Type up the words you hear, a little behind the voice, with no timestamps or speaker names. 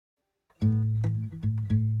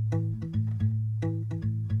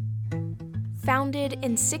Founded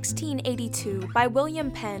in 1682 by William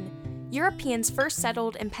Penn, Europeans first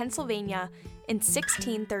settled in Pennsylvania in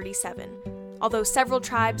 1637, although several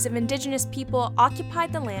tribes of indigenous people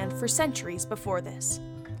occupied the land for centuries before this.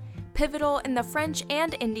 Pivotal in the French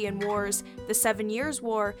and Indian Wars, the 7 Years'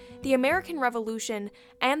 War, the American Revolution,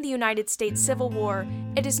 and the United States Civil War,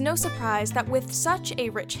 it is no surprise that with such a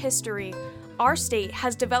rich history, our state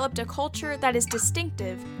has developed a culture that is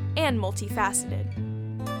distinctive and multifaceted.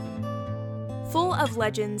 Full of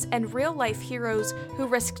legends and real-life heroes who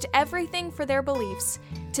risked everything for their beliefs,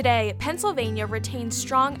 today Pennsylvania retains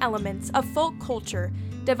strong elements of folk culture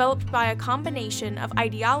developed by a combination of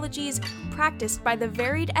ideologies practiced by the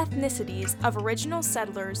varied ethnicities of original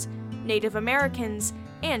settlers, Native Americans,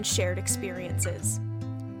 and shared experiences.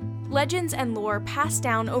 Legends and lore passed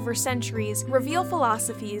down over centuries reveal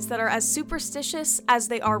philosophies that are as superstitious as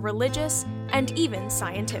they are religious and even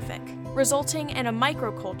scientific, resulting in a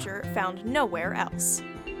microculture found nowhere else.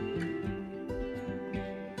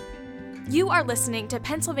 You are listening to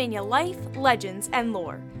Pennsylvania Life, Legends, and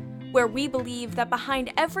Lore, where we believe that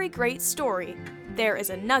behind every great story, there is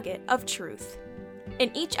a nugget of truth. In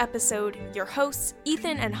each episode, your hosts,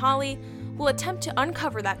 Ethan and Holly, will attempt to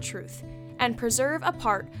uncover that truth and preserve a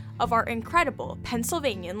part of our incredible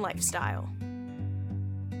Pennsylvanian lifestyle.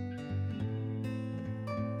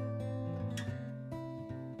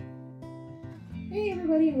 Hey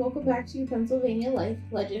everybody, and welcome back to Pennsylvania Life,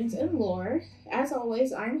 Legends, and Lore. As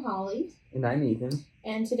always, I'm Holly. And I'm Ethan.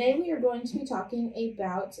 And today we are going to be talking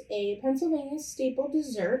about a Pennsylvania staple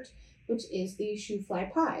dessert, which is the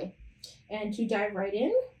Shoofly Pie. And to dive right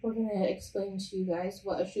in, we're going to explain to you guys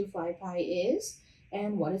what a Shoofly Pie is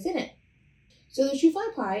and what is in it. So the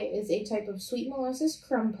Shoofly Pie is a type of sweet molasses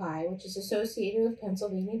crumb pie, which is associated with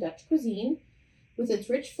Pennsylvania Dutch cuisine. With its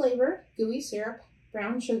rich flavor, gooey syrup,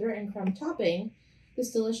 brown sugar, and crumb topping,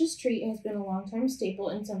 this delicious treat has been a longtime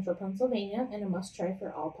staple in central Pennsylvania and a must-try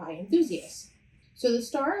for all pie enthusiasts. So the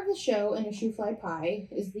star of the show in a Shoofly Pie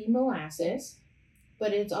is the molasses,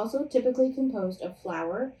 but it's also typically composed of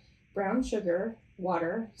flour, brown sugar,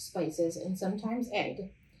 water, spices, and sometimes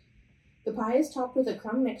egg. The pie is topped with a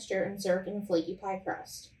crumb mixture and served in a flaky pie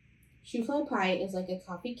crust. Shoofly Pie is like a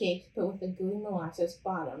coffee cake, but with a gooey molasses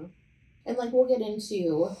bottom. And like we'll get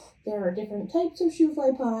into, there are different types of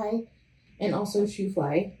Shoofly Pie and also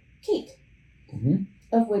Shoofly cake,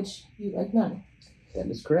 of which you like none. That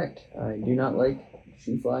is correct. I do not like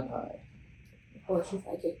Shoofly Pie. Or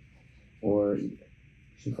Shoofly cake. Or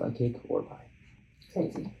Shoofly cake or pie.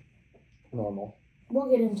 Crazy. Normal. We'll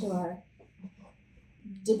get into our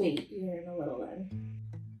debate here in a little then.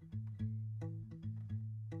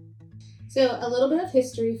 So a little bit of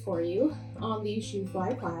history for you on the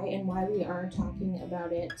Shoofly Pie and why we are talking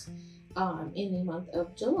about it in the month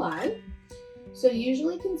of July. So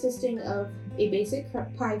usually consisting of a basic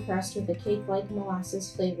pie crust with a cake-like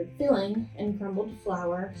molasses-flavored filling and crumbled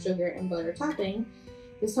flour, sugar, and butter topping,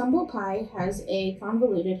 this humble pie has a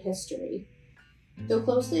convoluted history. Though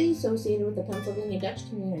closely associated with the Pennsylvania Dutch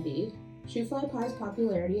community, Shoofly Pie's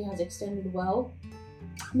popularity has extended well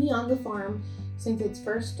beyond the farm since its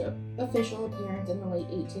first official appearance in the late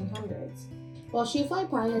 1800s. While Shoofly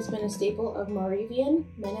Pie has been a staple of Moravian,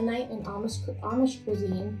 Mennonite, and Amish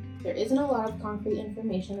cuisine, there isn't a lot of concrete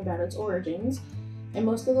information about its origins, and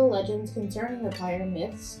most of the legends concerning the pie are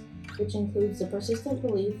myths, which includes the persistent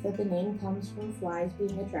belief that the name comes from flies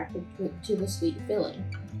being attracted to the sweet filling.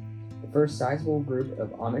 The first sizable group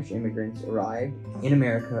of Amish immigrants arrived in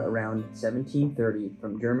America around 1730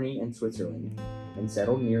 from Germany and Switzerland and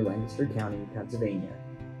settled near Lancaster County, Pennsylvania.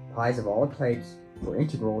 Pies of all types were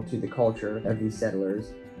integral to the culture of these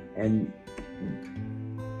settlers,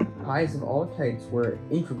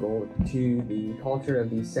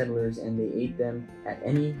 and they ate them at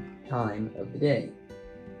any time of the day.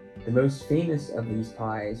 The most famous of these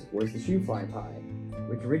pies was the Shoofly Pie,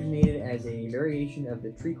 which originated as a variation of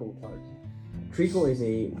the treacle tart. Treacle is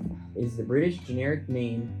the British generic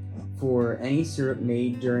name for any syrup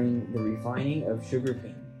made during the refining of sugar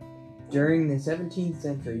cane. During the 17th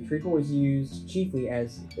century, treacle was used chiefly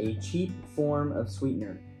as a cheap form of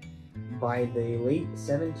sweetener. By the late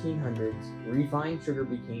 1700s, refined sugar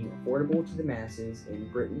became affordable to the masses in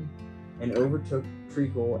Britain and overtook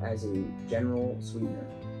treacle as a general sweetener.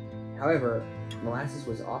 However, molasses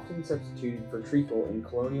was often substituted for treacle in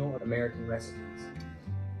colonial American recipes.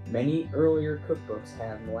 Many earlier cookbooks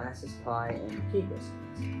have molasses pie and cake recipes.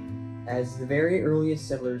 As the very earliest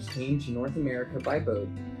settlers came to North America by boat,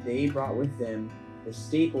 they brought with them the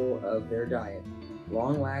staple of their diet,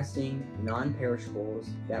 long-lasting, non-perishables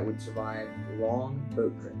that would survive long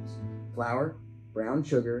boat trips: flour, brown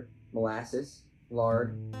sugar, molasses,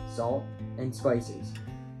 lard, salt, and spices.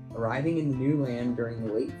 Arriving in the new land during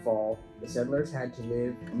the late fall, the settlers had to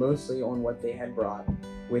live mostly on what they had brought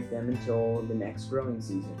with them until the next growing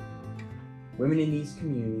season. Women in these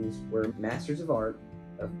communities were masters of art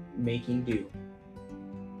of making dough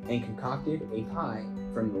and concocted a pie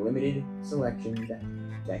from the limited selection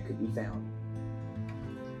that could be found.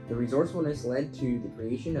 The resourcefulness led to the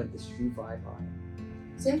creation of the Shoofly Pie.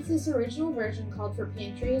 Since this original version called for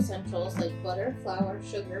pantry essentials like butter, flour,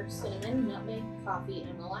 sugar, cinnamon, nutmeg, coffee,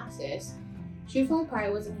 and molasses, Shoofly pie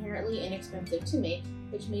was inherently inexpensive to make,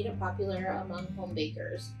 which made it popular among home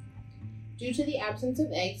bakers. Due to the absence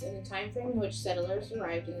of eggs and the time frame in which settlers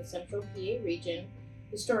arrived in the central PA region,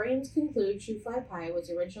 historians conclude Shoofly pie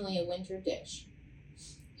was originally a winter dish.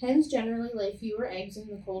 Hens generally lay fewer eggs in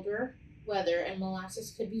the colder weather, and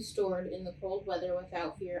molasses could be stored in the cold weather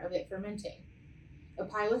without fear of it fermenting. A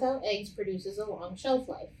pie without eggs produces a long shelf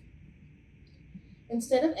life.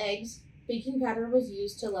 Instead of eggs, baking powder was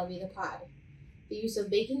used to levy the pie. The use of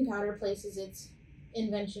baking powder places its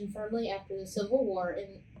invention firmly after the Civil War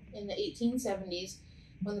in the 1870s,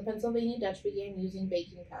 when the Pennsylvania Dutch began using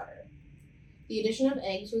baking powder. The addition of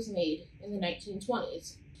eggs was made in the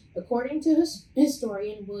 1920s. According to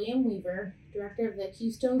historian William Weaver, director of the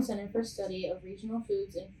Keystone Center for Study of Regional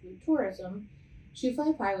Foods and Food Tourism,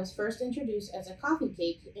 Shoofly pie was first introduced as a coffee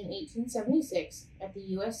cake in 1876 at the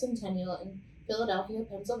U.S. Centennial in Philadelphia,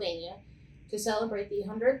 Pennsylvania, to celebrate the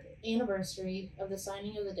 100th anniversary of the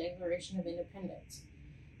signing of the Declaration of Independence.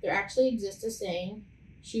 There actually exists a saying,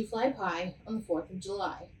 Shoofly pie on the 4th of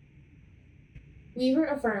July. Weaver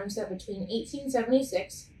affirms that between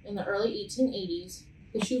 1876 and the early 1880s,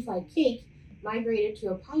 the Shoofly cake migrated to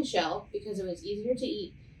a pie shell because it was easier to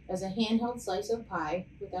eat as a handheld slice of pie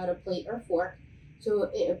without a plate or fork,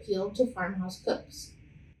 so it appealed to farmhouse cooks.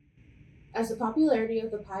 As the popularity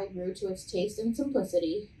of the pie grew to its taste and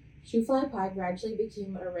simplicity, Shoofly pie gradually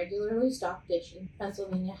became a regularly stocked dish in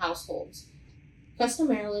Pennsylvania households.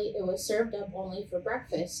 Customarily, it was served up only for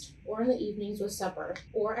breakfast, or in the evenings with supper,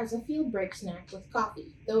 or as a field break snack with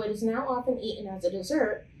coffee. Though it is now often eaten as a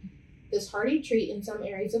dessert, this hearty treat in some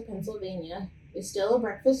areas of Pennsylvania is still a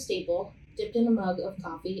breakfast staple, dipped in a mug of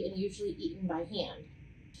coffee and usually eaten by hand.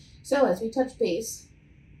 So, as we touch base,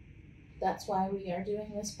 that's why we are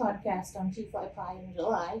doing this podcast on Shoofly pie in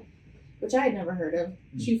July, which I had never heard of.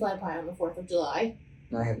 Shoofly pie on the 4th of July.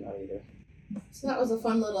 I have not either. So that was a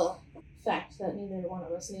fun little fact that neither one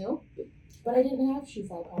of us knew. But I didn't have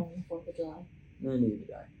Shoofly pie on the 4th of July. No, neither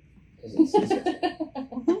did I. 'Cause it's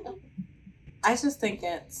disgusting. I just think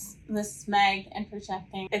it's, this is Meg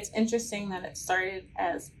interjecting, it's interesting that it started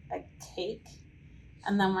as a cake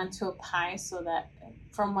and then went to a pie, so that,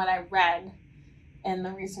 from what I read and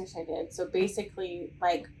the research I did, so basically,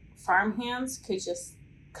 like, farmhands could just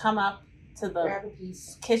come up to the grab a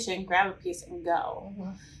piece. kitchen, grab a piece, and go.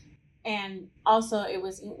 Mm-hmm. And also, it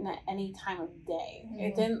was eaten at any time of day. Mm-hmm.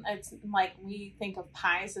 It didn't, it's like we think of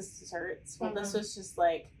pies as desserts. Well, this was just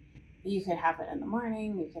like, you could have it in the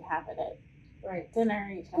morning, you could have it at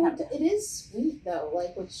dinner, you could have it is sweet, though,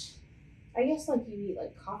 like, which, I guess, like, you eat,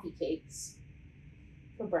 like, coffee cakes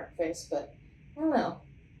for breakfast, but, I don't know.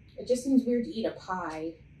 It just seems weird to eat a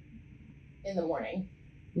pie in the morning.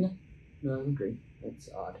 Yeah, no, I agree. It's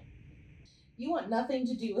odd. You want nothing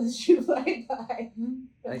to do with Shoofly pie.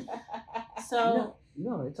 So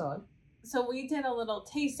no, it's odd. So we did a little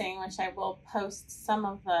tasting, which I will post some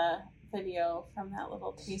of the video from that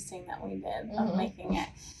little tasting that we did of making it.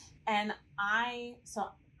 And I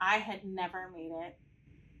had never made it.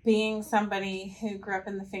 Being somebody who grew up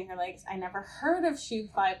in the Finger Lakes, I never heard of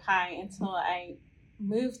Shoofly pie until I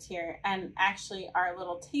moved here. And actually our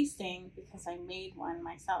little tasting, because I made one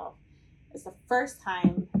myself, is the first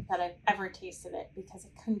time that I've ever tasted it, because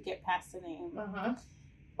I couldn't get past the name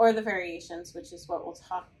or the variations, which is what we'll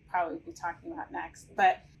probably be talking about next.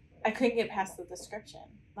 But I couldn't get past the description.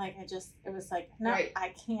 Like, it was like, no,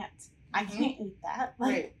 I can't eat that.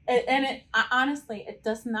 Like, honestly, it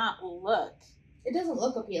does not look. It doesn't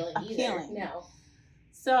look appealing either. No.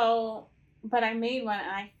 So, but I made one, and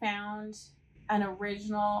I found an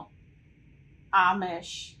original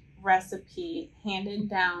Amish recipe handed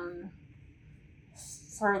down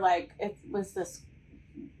for, like, it was this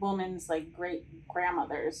woman's, like, great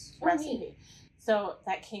grandmother's recipe. Neat. So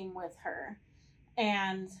that came with her.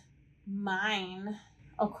 And mine,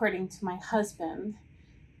 according to my husband,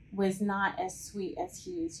 was not as sweet as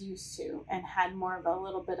he is used to, and had more of a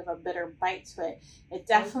little bit of a bitter bite to it. It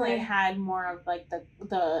definitely had more of, like,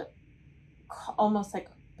 the almost like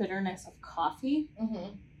bitterness of coffee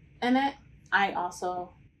in it. I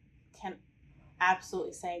also can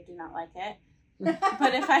absolutely say I do not like it.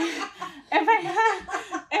 But if I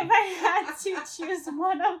had to choose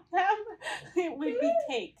one of them, it would be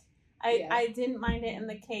cake. I didn't mind it in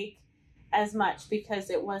the cake as much because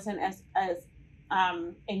it wasn't as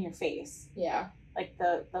in your face. Yeah. Like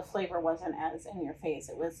the flavor wasn't as in your face.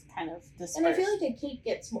 It was kind of dispersed. And I feel like a cake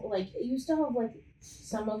gets more, like, you still have like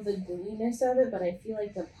some of the gooiness of it, but I feel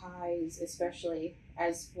like the pies, especially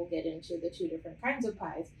as we'll get into the two different kinds of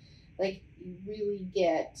pies, like you really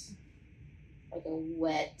get like a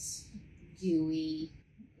wet, gooey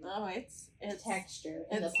it's texture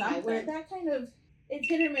in the it's pie. something. Where that kind of, it's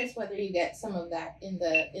hit or miss whether you get some of that in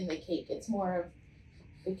the cake. It's more of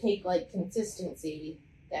the cake like consistency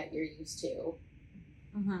that you're used to.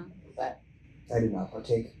 Mm-hmm. But I did not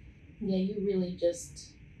partake. yeah, you really just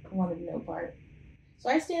wanted no part. So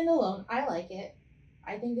I stand alone. I like it.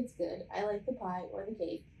 I think it's good. I like the pie or the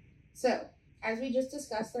cake. So, as we just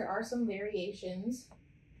discussed, there are some variations,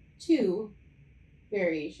 2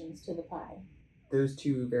 variations to the pie, Those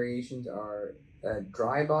 2 variations are a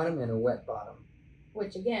dry bottom and a wet bottom.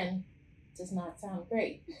 which again does not sound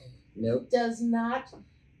great. Nope. Does not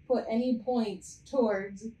put any points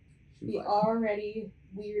towards the Shoofly. already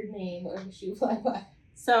weird name of Shoofly Pie.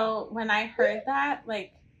 So when I heard that,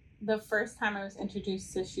 like the first time I was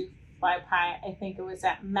introduced to Shoofly Pie, I think it was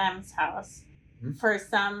at Mem's house for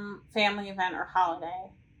some family event or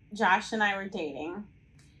holiday. Josh and I were dating,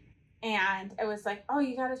 and it was like, "Oh,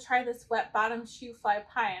 you got to try this wet bottom Shoofly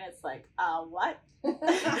Pie," and it's like, what?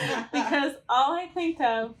 Because all I think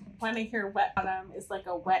of when I hear wet bottom is like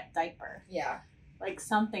a wet diaper. Yeah. Like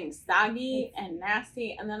something soggy and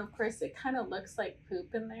nasty, and then of course it kind of looks like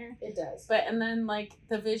poop in there. It does. But and then like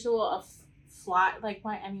the visual of fly, like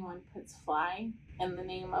why anyone puts fly in the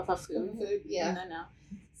name of a food. Yeah. No.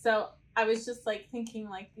 So I was just like thinking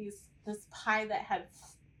like this pie that had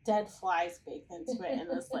dead flies baked into it and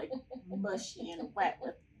was like mushy and wet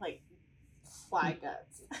with like fly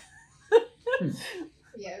guts.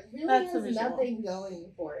 Yeah, it really That's has the visual. nothing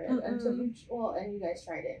going for it until you, well, and you guys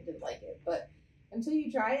tried it and didn't like it, but until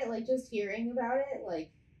you try it, like just hearing about it,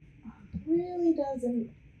 like really doesn't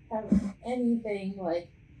have anything like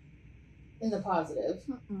in the positive.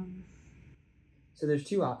 So there's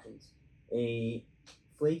 2 options. A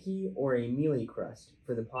flaky or a mealy crust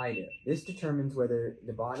for the pie dip. This determines whether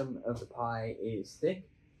the bottom of the pie is thick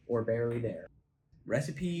or barely there.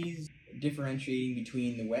 Recipes differentiating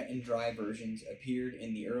between the wet and dry versions appeared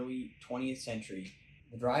in the early 20th century.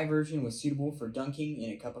 The dry version was suitable for dunking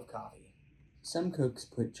in a cup of coffee. Some cooks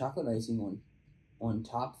put chocolate icing on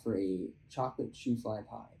top for a chocolate shoofly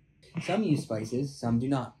pie. Some use spices, some do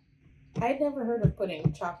not. I'd never heard of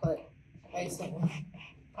putting chocolate icing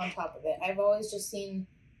on top of it. I've always just seen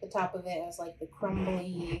the top of it as like the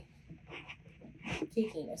crumbly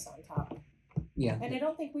cakiness on top. Yeah. And I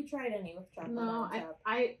don't think we tried any with chocolate No, on top.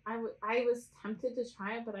 I was tempted to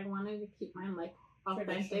try it, but I wanted to keep mine like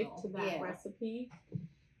authentic Traditional, to that yeah. recipe.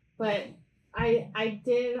 But I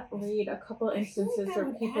did read a couple instances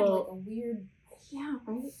where people add like a weird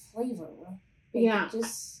right? flavor. Like Yeah. it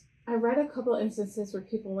just I read a couple instances where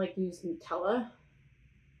people like use Nutella,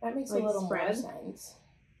 that makes like a little spread. more sense.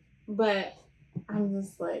 but I'm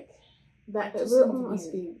just like that. It It just will sounds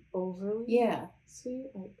almost weird. be overly Yeah. sweet.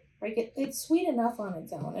 Like it's sweet enough on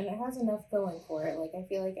its own, and it has enough going for it. Like I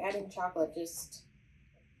feel like adding chocolate just,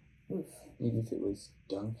 oof. Even if it was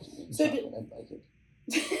dunked in So chocolate, I'd like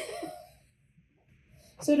it.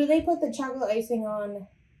 So do they put the chocolate icing on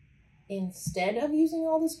instead of using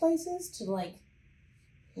all the spices to like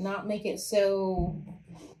not make it so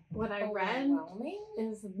What I read overwhelming?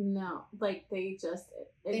 is no, like they just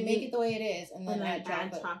They make it the way it is, and then and then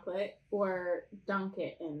add chocolate. or dunk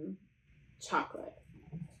it in chocolate.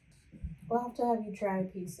 We'll have to have you try a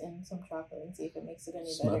piece in some chocolate and see if it makes it any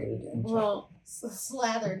Smothered better. in Even. Well,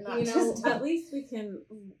 Slathered, not you know, just at least we can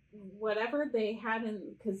whatever they had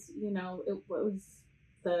in, because you know it was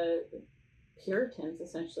the Puritans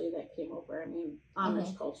essentially that came over. I mean,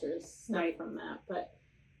 Amish cultures stem Right. from that, but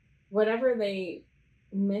whatever they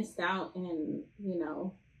missed out in, you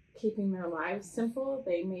know, keeping their lives simple,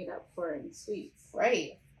 they made up for in sweets.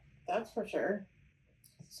 Right. That's for sure.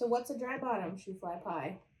 So what's a dry bottom shoofly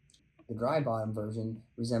pie? The dry bottom version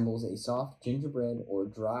resembles a soft gingerbread or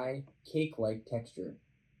dry cake-like texture,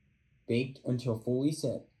 baked until fully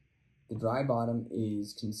set. The dry bottom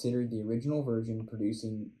is considered the original version,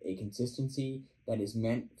 producing a consistency that is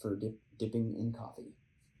meant for dipping in coffee.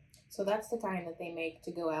 So that's the kind that they make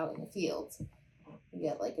to go out in the fields. You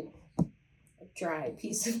get like a dry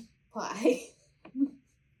piece of pie.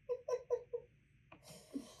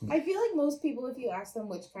 I feel like most people, if you ask them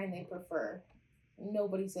which kind they prefer,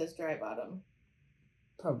 nobody says dry bottom.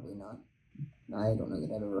 Probably not. I don't know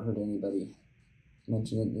that I've ever heard anybody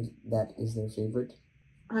mention that is their favorite.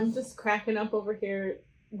 I'm just cracking up over here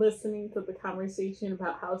listening to the conversation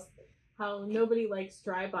about how nobody likes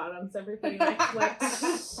dry bottoms. Everybody likes wet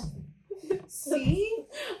bottoms. See?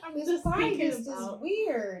 I'm This just pie thinking just about. is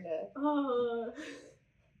weird.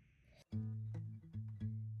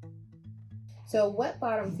 So wet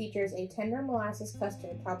bottom features a tender molasses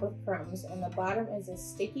custard topped with crumbs, and the bottom is a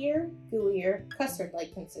stickier, gooier,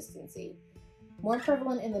 custard-like consistency. More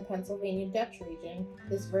prevalent in the Pennsylvania Dutch region,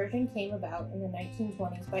 this version came about in the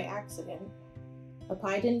 1920s by accident. A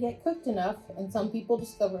pie didn't get cooked enough, and some people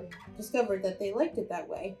discovered that they liked it that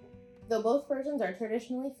way. Though both versions are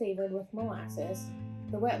traditionally flavored with molasses,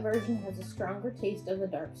 the wet version has a stronger taste of the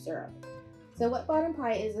dark syrup. So wet bottom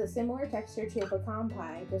pie is a similar texture to a pecan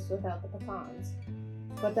pie, just without the pecans.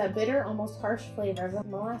 But that bitter, almost harsh flavor of the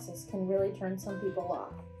molasses can really turn some people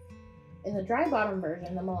off. In the dry bottom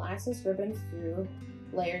version, the molasses ribbons through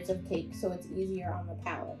layers of cake so it's easier on the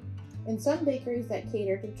palate. In some bakeries that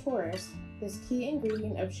cater to tourists, this key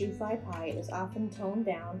ingredient of Shoofly pie is often toned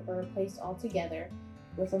down or replaced altogether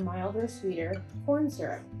with a milder, sweeter corn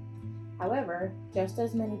syrup. However, just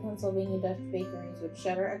as many Pennsylvania Dutch bakeries would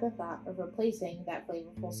shudder at the thought of replacing that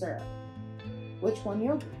flavorful syrup. Which one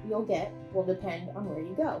you'll get will depend on where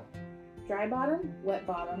you go. Dry bottom, wet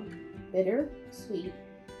bottom, bitter, sweet.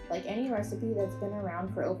 Like any recipe that's been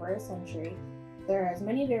around for over a century, there are as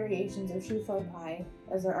many variations of Shoofly pie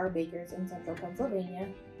as there are bakers in central Pennsylvania,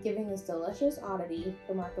 giving this delicious oddity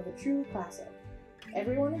the mark of a true classic.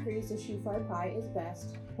 Everyone agrees the Shoofly pie is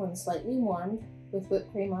best when slightly warmed with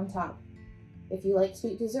whipped cream on top. If you like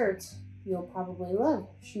sweet desserts, you'll probably love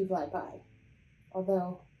Shoofly pie.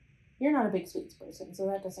 Although, you're not a big sweets person, so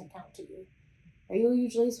that doesn't count to you. Are you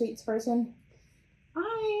usually a sweets person?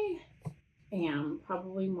 I am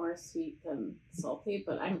probably more sweet than salty,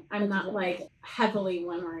 but I'm not like heavily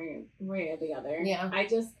one way or the other. Yeah.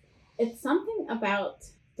 It's something about,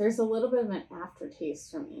 there's a little bit of an aftertaste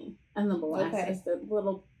for me, and the molasses, the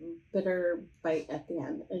little bitter bite at the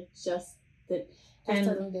end. It just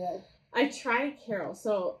doesn't do it. I tried Carol's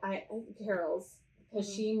because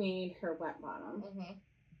she made her wet bottom,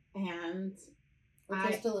 and which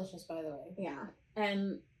was delicious, by the way. Yeah,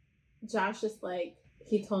 and Josh is like,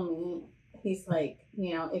 he told me, he's like,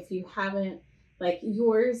 if you haven't, like,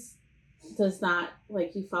 yours does not,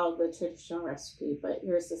 like, you followed the traditional recipe, but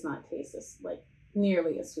yours does not taste as, like,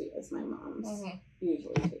 nearly as sweet as my mom's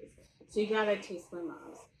usually tastes. So you gotta taste my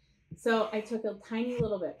mom's. So I took a tiny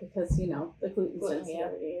little bit because, the gluten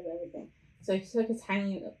sensitivity and everything. So I took a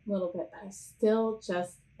tiny little bit, but I still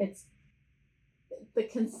it's the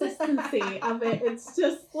consistency of it. It's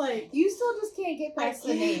just like, you still just can't get past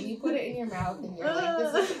the name. You put it in your mouth and you're like,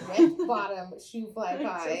 this is wet bottom Shoofly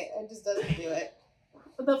pie. It just doesn't do it.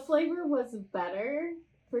 The flavor was better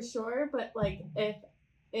for sure, but like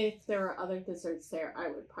if there were other desserts there, I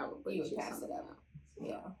would probably choose pass it up. Else.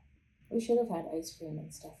 Yeah. We should have had ice cream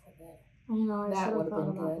and stuff with it. I know, that would have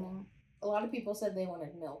been good. That. A lot of people said they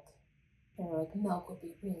wanted milk. They were like, milk would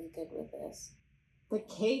be really good with this. The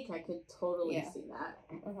cake, I could totally see that.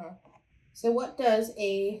 So what does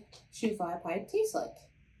a Shoofly pie taste like?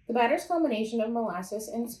 The batter's combination of molasses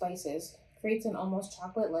and spices creates an almost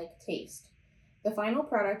chocolate-like taste. The final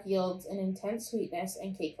product yields an intense sweetness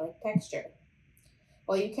and cake-like texture.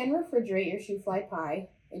 While you can refrigerate your Shoofly pie,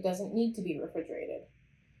 it doesn't need to be refrigerated.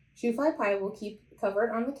 Shoofly pie will keep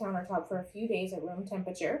covered on the countertop for a few days at room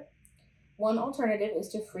temperature. One alternative is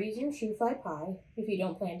to freeze your Shoofly pie if you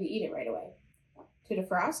don't plan to eat it right away. To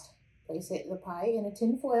defrost, place the pie in a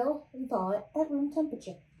tin foil and thaw it at room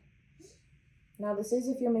temperature. Now this is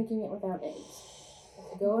if you're making it without eggs.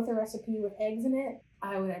 If you go with a recipe with eggs in it,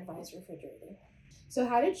 I would advise refrigerating. So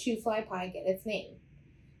how did Shoofly pie get its name?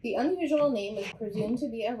 The unusual name is presumed to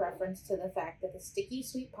be a reference to the fact that the sticky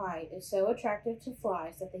sweet pie is so attractive to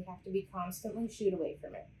flies that they have to be constantly shooed away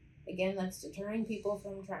from it. Again, that's deterring people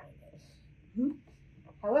from trying it.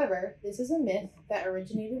 However, this is a myth that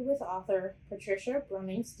originated with author Patricia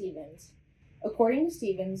Browning-Stevens. According to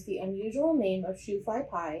Stevens, the unusual name of Shoofly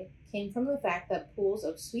pie came from the fact that pools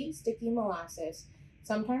of sweet, sticky molasses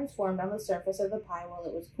sometimes formed on the surface of the pie while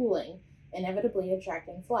it was cooling, inevitably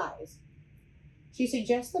attracting flies. She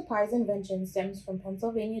suggests the pie's invention stems from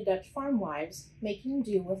Pennsylvania Dutch farm wives making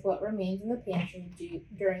do with what remains in the pantry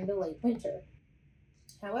during the late winter.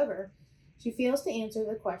 However, she fails to answer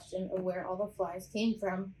the question of where all the flies came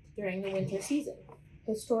from during the winter season.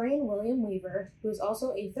 Historian William Weaver, who is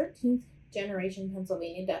also a 13th generation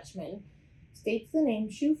Pennsylvania Dutchman, states the name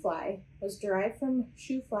Shoofly was derived from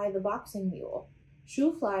Shoofly the boxing mule.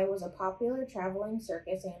 Shoofly was a popular traveling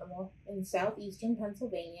circus animal in southeastern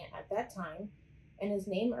Pennsylvania at that time, and his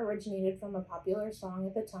name originated from a popular song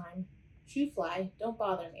at the time, Shoofly, Don't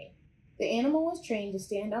Bother Me. The animal was trained to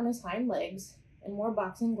stand on his hind legs and wore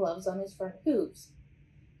boxing gloves on his front hooves.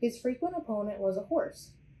 His frequent opponent was a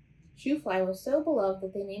horse. Shoofly was so beloved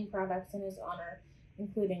that they named products in his honor,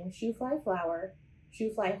 including Shoofly flour,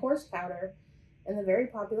 Shoofly horse powder, and the very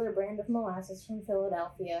popular brand of molasses from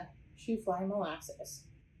Philadelphia, Shoofly molasses.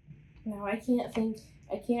 Now I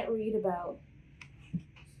can't read about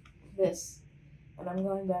this, and I'm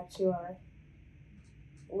going back to our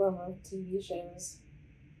love of TV shows.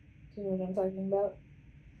 Do you know what I'm talking about?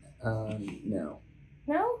 No.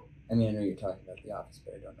 No? I mean, I know you're talking about The Office,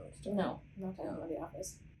 but I don't know what you're talking No, I'm not talking about The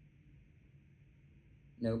Office.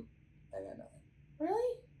 Nope. I got nothing.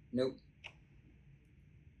 Really? Nope.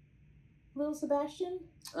 Little Sebastian?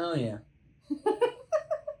 Oh, yeah.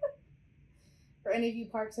 For any of you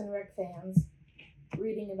Parks and Rec fans,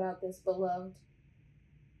 reading about this beloved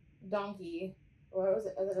donkey, or what was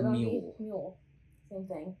it? A donkey? Mule. Mule. Same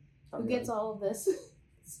thing. Oh, Who gets all of this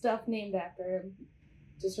stuff named after him.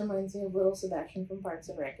 Just reminds me of Little Sebastian from Parks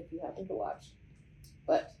and Rec, if you happen to watch.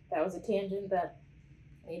 But that was a tangent that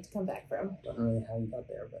I need to come back from. Don't know really how you got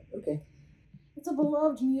there, but okay. It's a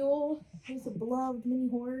beloved mule. It's a beloved mini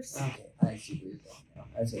horse. Okay, I see where you're going now.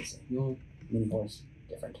 I was going to say, mule, mini horse,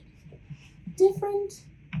 different. Different,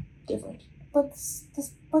 but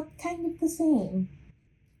kind of the same.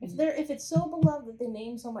 If it's so beloved that they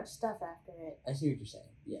name so much stuff after it. I see what you're saying.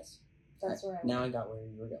 Yes. That's where Now I got where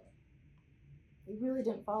you were going. You really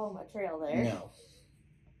didn't follow my trail there. No.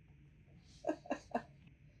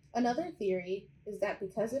 Another theory is that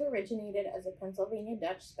because it originated as a Pennsylvania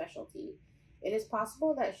Dutch specialty, it is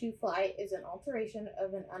possible that Shoofly is an alteration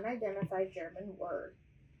of an unidentified German word.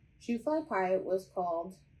 Shoofly pie was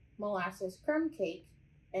called molasses crumb cake,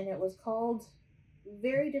 and it was called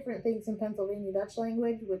very different things in Pennsylvania Dutch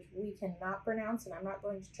language, which we cannot pronounce, and I'm not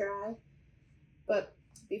going to try. But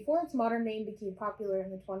before its modern name became popular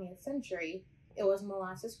in the 20th century, it was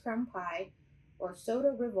molasses crumb pie or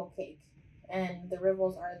soda rivel cake, and the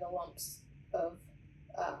rivels are the lumps of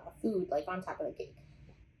food like on top of the cake.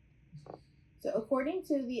 So according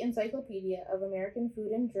to the Encyclopedia of American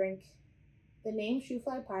Food and Drink, the name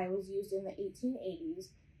Shoofly pie was used in the 1880s,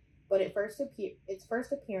 but its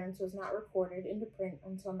first appearance was not recorded into print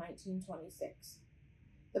until 1926.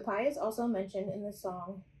 The pie is also mentioned in the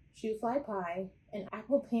song Shoofly Pie, an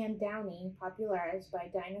apple pan downy popularized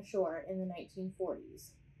by Dinah Shore in the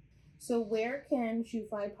 1940s. So where can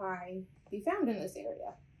Shoofly pie be found in this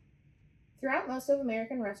area? Throughout most of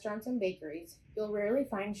American restaurants and bakeries, you'll rarely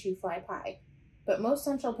find Shoofly pie, but most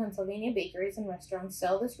central Pennsylvania bakeries and restaurants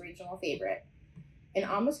sell this regional favorite. In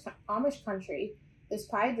Amish country, this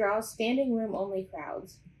pie draws standing room only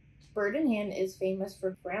crowds. Bird in Hand is famous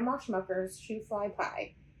for Grandma Schmucker's Shoofly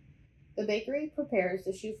pie. The bakery prepares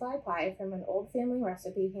the Shoofly pie from an old family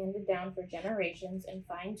recipe handed down for generations and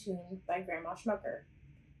fine-tuned by Grandma Schmucker.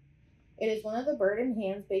 It is one of the Bird in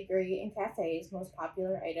Hand's bakery and cafe's most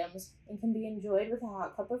popular items and can be enjoyed with a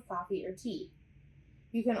hot cup of coffee or tea.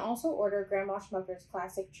 You can also order Grandma Schmucker's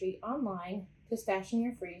classic treat online to stash in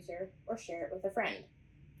your freezer or share it with a friend.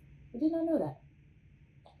 I did not know that.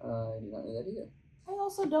 I did not know that either.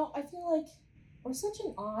 I feel like we're such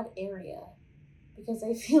an odd area because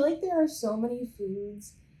I feel like there are so many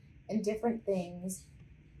foods and different things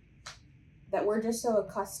that we're just so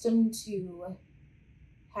accustomed to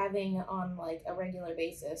having on like a regular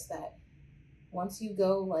basis that once you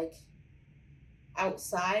go like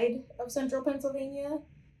outside of central Pennsylvania,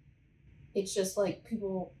 it's just like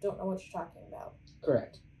people don't know what you're talking about.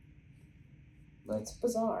 Correct. Like It's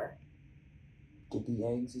bizarre. dippy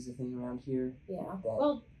eggs is a thing around here. Yeah. That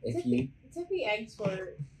Well, if dippy eggs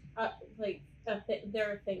were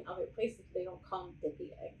they're a thing other places. They don't call them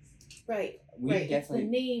dippy eggs. Right. we've Right. It's the definitely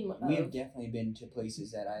name of... we have definitely been to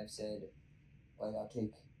places that I've said, like, I'll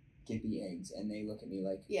take dippy eggs, and they look at me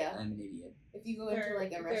like Yeah. I'm an idiot. If you go into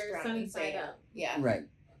like a restaurant sunny and say, side up. yeah. Right.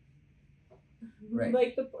 Right.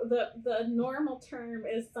 Like the normal term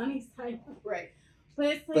is sunny side up. Right. But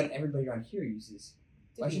it's like But everybody around here uses.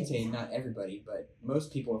 I shouldn't say Dippy not everybody, but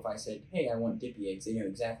most people, if I said, "Hey, I want dippy eggs," they know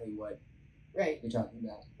exactly what Right. you're talking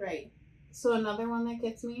about. Right. so another one that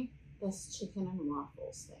gets me, this chicken and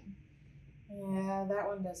waffles thing. Yeah, that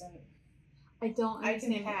one doesn't. I don't I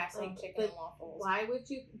can understand. pass on like, chicken and waffles. Why would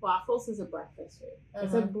you? Waffles is a breakfast food.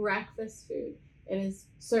 It's a Uh-huh. breakfast food. It is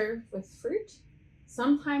served with fruit,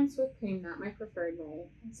 sometimes with cream, not my preferred way.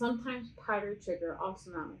 Sometimes powdered sugar,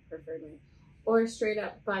 also not my preferred way. Or straight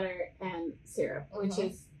up butter and syrup, which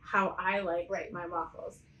Mhm. is how I like Right. my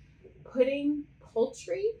waffles. putting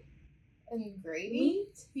poultry And gravy?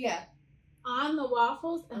 meat Yeah. on the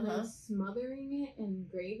waffles and Uh-huh. then smothering it in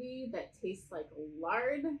gravy that tastes like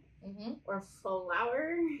lard Mm-hmm. or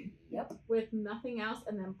flour Yep. with nothing else,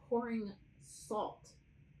 and then pouring salt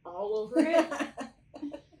all over it.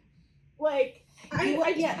 Like, I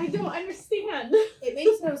don't understand. It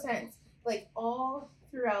makes no sense. Like, all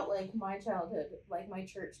throughout, like, my childhood, like, my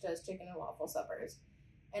church does chicken and waffle suppers.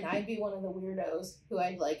 And I'd be one of the weirdos who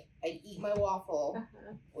I'd eat my waffle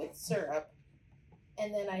with syrup,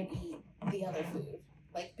 and then I'd eat the other food.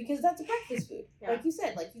 Like, because that's a breakfast food. Yeah. Like you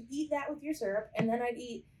said, like, you eat that with your syrup, and then I'd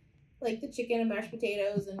eat, like, the chicken and mashed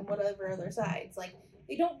potatoes and whatever other sides. Like,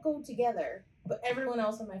 they don't go together, but everyone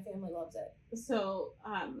else in my family loves it. So,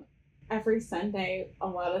 every Sunday, a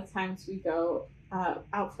lot of times we go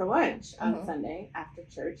out for lunch on Mhm. Sunday after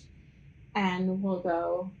church, and we'll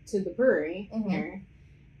go to the brewery Mhm. here,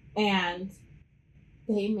 and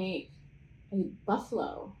they make a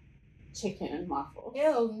buffalo chicken and waffle.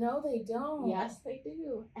 Ew, no, they don't. Yes, they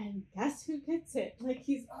do. And guess who gets it? Like,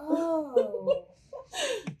 he's Oh.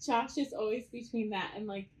 Josh is always between that and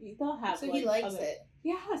like they'll have. So like, he likes other... it.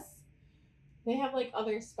 Yes, they have like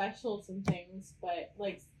other specials and things, but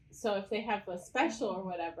like. So if they have a special or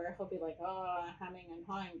whatever, he'll be like, oh, hemming and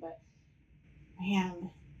hawing. But, man,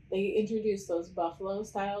 they introduce those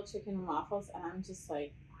buffalo-style chicken and waffles, and I'm just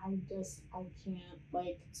like, I can't,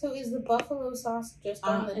 like... So is the buffalo sauce just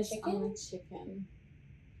on the it's chicken? on the chicken.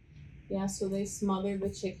 Yeah, so they smother the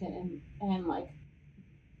chicken and like,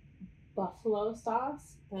 buffalo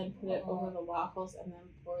sauce, then put it over the waffles, and then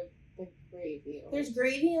pour the gravy over. There's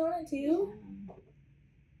gravy on it, too?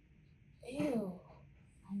 Yeah. Ew.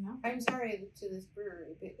 I know. I'm sorry to this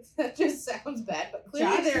brewery, because that just sounds bad, but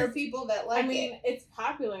clearly Josh there are is- people that like it. It's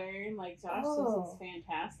popular, and like Josh says Oh. it's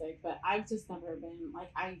fantastic, but I've just never been like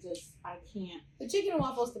I can't. The chicken and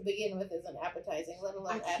waffles to begin with isn't appetizing, let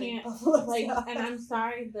alone I adding can't buffalo like, sauce. and I'm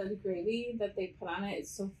sorry, the gravy that they put on it is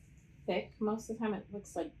so thick. Most of the time, it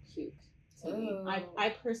looks like puke to me. Oh. I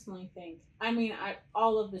personally think. I mean,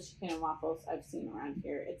 all of the chicken and waffles I've seen around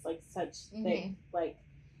here, it's like such thick, like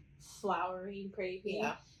floury gravy.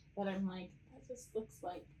 Yeah. That I'm like, that just looks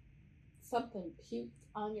like something puked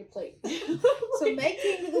on your plate. So Meg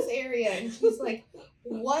came to this area and she's like,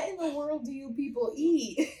 what in the world do you people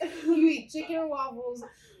eat? You eat chicken and waffles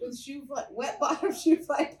with wet bottom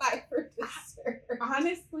shoofly pie for dessert.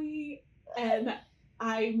 Honestly, and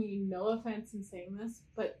I mean no offense in saying this,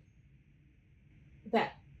 but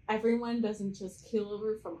that everyone doesn't just keel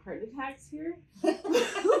over from heart attacks here.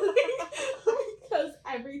 Because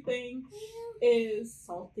everything is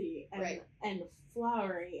salty and Right. and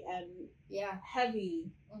floury and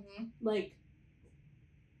heavy, like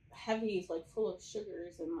heavy, like full of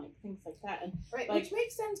sugars and like things like that. And Right, like, which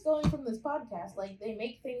makes sense going from this podcast. Like, they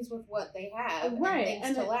make things with what they have, right, and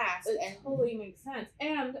things to last. It And totally makes sense.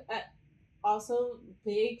 And also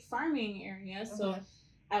big farming area, so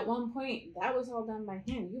at one point that was all done by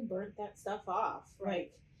hand. You burnt that stuff off,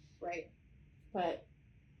 Right. But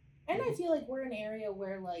and I feel like we're an area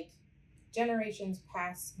where like generations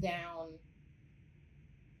pass down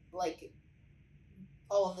like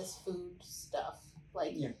all of this food stuff.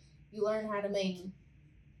 Like you learn how to make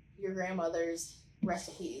your grandmother's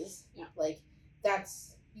recipes. Yeah. Like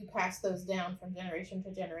you pass those down from generation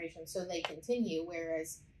to generation, so they continue.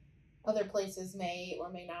 Whereas other places may or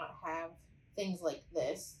may not have things like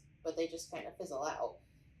this, but they just kind of fizzle out.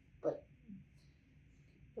 But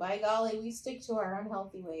by golly, we stick to our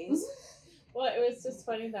unhealthy ways. Well, it was just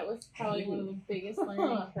funny. That was probably one of the biggest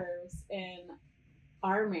learning curves in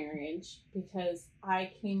our marriage, because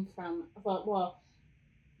I came from, well,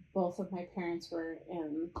 both of my parents were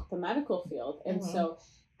in the medical field, and so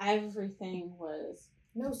everything was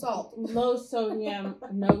no salt, low sodium,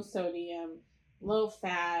 no sodium, low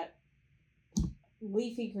fat,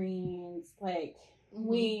 leafy greens, like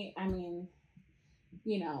we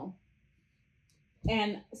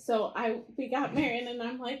and so we got married, and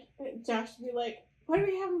I'm like, Josh would be like, what are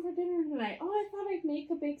we having for dinner tonight? Oh, I thought I'd make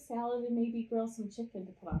a big salad and maybe grill some chicken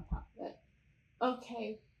to put on top of it.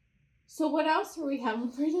 Okay, so what else are we having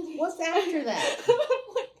for dinner? What's after that?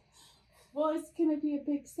 I'm like, well, it's gonna be a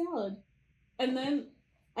big salad. And then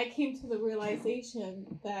I came to the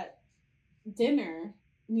realization that dinner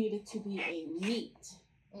needed to be a meat.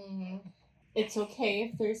 It's okay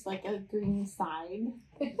if there's like a green side.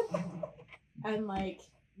 And like,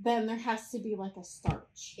 then there has to be like a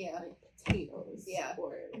starch. Yeah. Like potatoes. Yeah.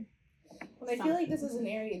 Or but I feel like this is an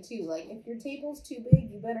area too. Like, if your table's too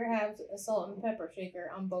big, you better have a salt and pepper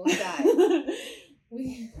shaker on both sides.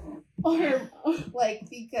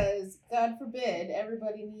 Because God forbid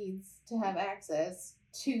everybody needs to have access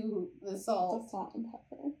to the The salt. salt and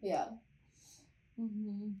pepper. Yeah,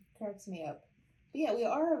 cracks me up. But yeah, we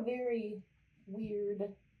are a very weird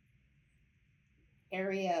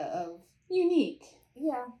area of Unique.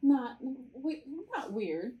 yeah. Not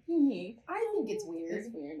weird. Unique. I think it's weird.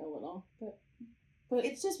 It's weird a little, but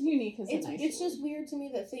It's just unique is a nice it's word. just weird to me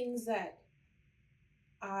that things that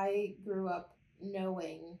I grew up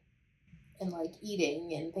knowing and like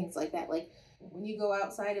eating and things like that. Like when you go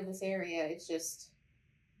outside of this area, it's just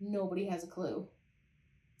nobody has a clue.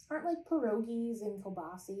 Aren't like pierogies and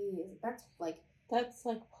kielbasi? That's like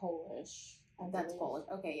Polish. I that's believe. Polish.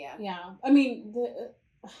 Okay, yeah. Yeah, I mean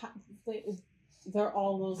they're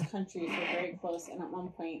all those countries are very close, and at one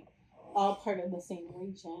point, all part of the same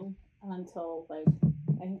region until like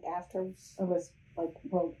I think after it was like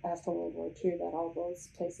after World War II that all those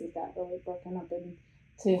places got really broken up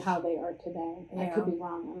into how they are today. And I could be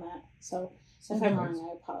wrong on that, so if I'm wrong,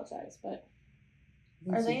 I apologize. But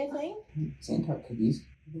Are they a thing? Sandtart cookies.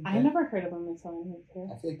 I never heard of them until I moved here.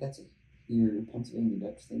 I feel like that's your Pennsylvania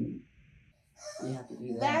Dutch thing. You have to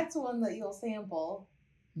do that. That's one that you'll sample.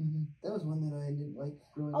 Mm-hmm. That was one that I didn't like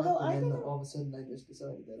growing Although up, and I then didn't- all of a sudden I just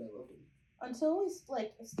decided that I loved it. Until we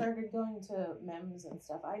like started going to MEMS and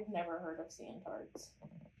stuff, I'd never heard of sand tarts.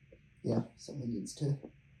 Yeah, someone needs to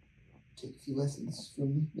take a few lessons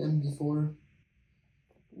from them before,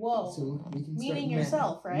 Whoa. so we can Meaning start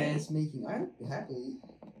yourself, right? mass making. I would happily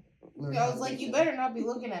learn. I how was to like, make you them. better not be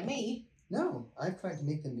looking at me. No, I've tried to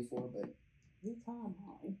make them before, but You tell them,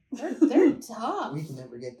 Holly. They're tough. we can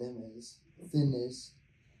never get them as thin as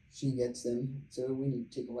she gets them. So we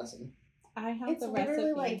need to take a lesson. I have It's the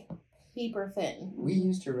literally recipe. like paper thin. We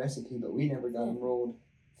used her recipe, but we never got them rolled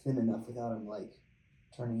thin enough without them like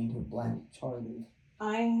turning into a black charlie.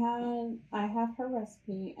 I have her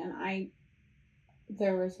recipe, and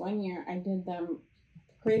there was one year I did them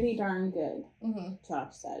pretty darn good. Mm-hmm.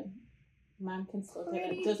 Josh said, "Mom can still get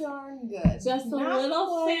Pretty it just darn good. just a Not little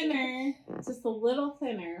quite- thinner, just a little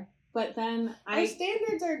thinner." But then Our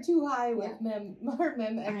standards are too high with Yeah. our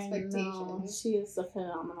mem I know, expectations. she is a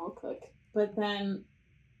phenomenal cook. But then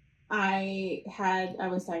I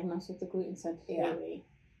was diagnosed with the gluten sensitivity.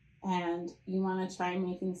 And you want to try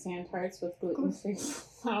making sand tarts with gluten-free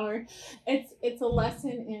flour. It's a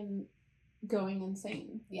lesson in going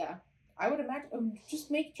insane. Yeah, I would imagine just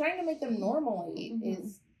trying to make them normally Mhm.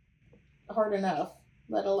 is hard enough,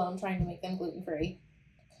 let alone trying to make them gluten free.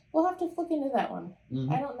 We'll have to look into that one.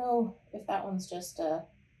 Mm-hmm. I don't know if that one's just I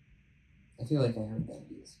feel like I heard that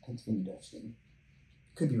is Pennsylvania Dutch thing.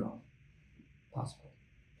 Could be wrong. Possibly.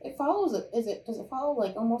 it follows it. Does it follow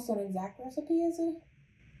like almost an exact recipe as a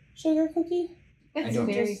sugar cookie? It's don't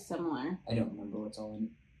very just- similar. I don't remember what's all in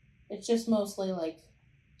it. It's just mostly like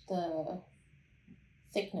the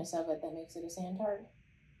thickness of it that makes it a sand tart.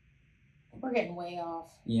 We're getting way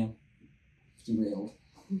off. Yeah. Derailed.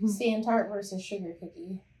 Sand tart versus sugar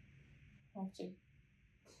cookie. I'll have to look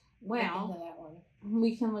Well, into that one.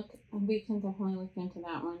 we can definitely look into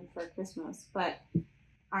that one for Christmas. But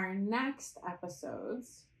our next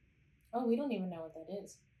episodes, Oh, we don't even know what that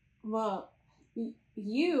is. well,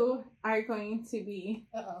 you are going to be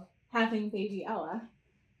Uh-oh. having baby Ella.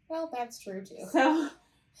 Well, that's true too. So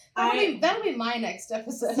That'll be my next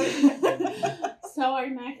episode. so our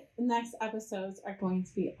next episodes are going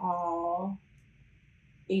to be all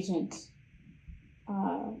agent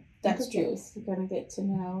That's true. interviews. You're going to get to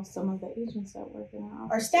know some of the agents that work in our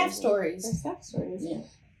Our office. staff Our stories, staff stories. Yeah.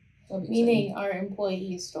 That'll be meaning our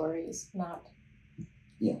employees' stories, not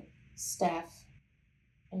staff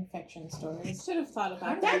infection stories. Should have thought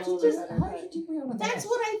about How that a did you little just? bit How better. did you bring on That's that?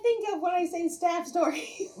 what I think of when I say staff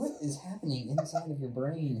stories. What is happening inside of your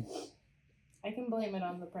brain? I can blame it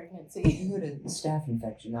on the pregnancy. You had a staph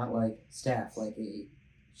infection, not like staph, like a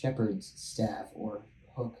shepherd's staff or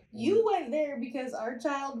hook. You went there because our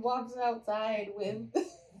child walks outside with.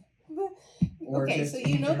 Or Okay, just so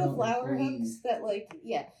you know the internal flower employees. hooks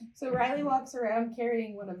that So Riley walks around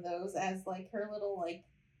carrying one of those as like her little like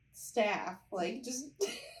staff, like just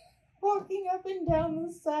walking up and down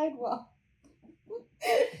the sidewalk.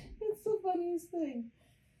 It's the funniest thing.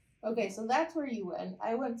 Okay, so that's where you went.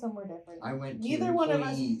 I went somewhere different. I went to Neither one of us-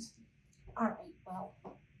 employees. All right, well,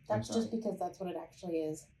 that's I'm just sorry. because that's what it actually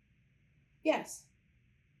is. Yes.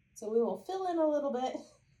 So we will fill in a little bit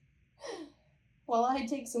while I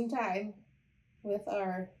take some time with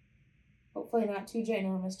our hopefully not too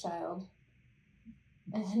ginormous child.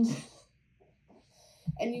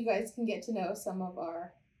 And you guys can get to know some of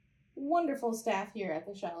our wonderful staff here at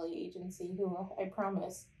the Shoofly Agency who I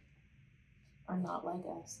promise are not like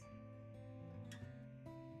us.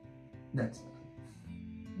 That's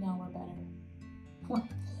No, we're better.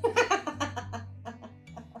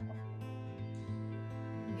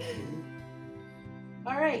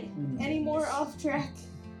 off-track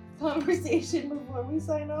conversation before we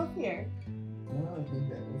sign off here? No, I think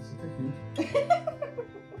that was sufficient.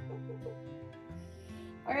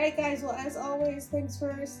 Alright guys, well as always, thanks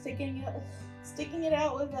for sticking it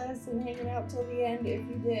out with us and hanging out till the end if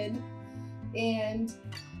you did. And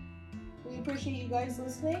we appreciate you guys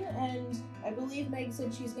listening, and I believe Meg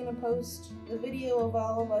said she's going to post the video of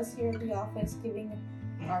all of us here at the office giving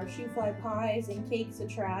our Shoofly pies and cakes a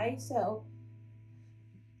try, so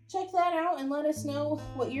check that out and let us know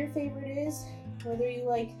what your favorite is, whether you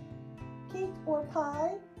like cake or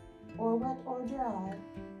pie, or wet or dry.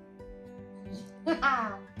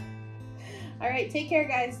 Alright, take care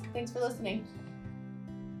guys. Thanks for listening.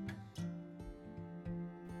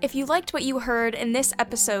 If you liked what you heard in this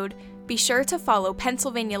episode, be sure to follow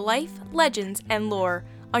Pennsylvania Life, Legends, and Lore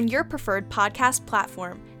on your preferred podcast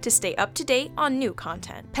platform to stay up to date on new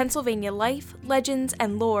content. Pennsylvania Life, Legends,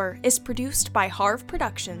 and Lore is produced by Harv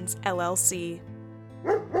Productions, LLC.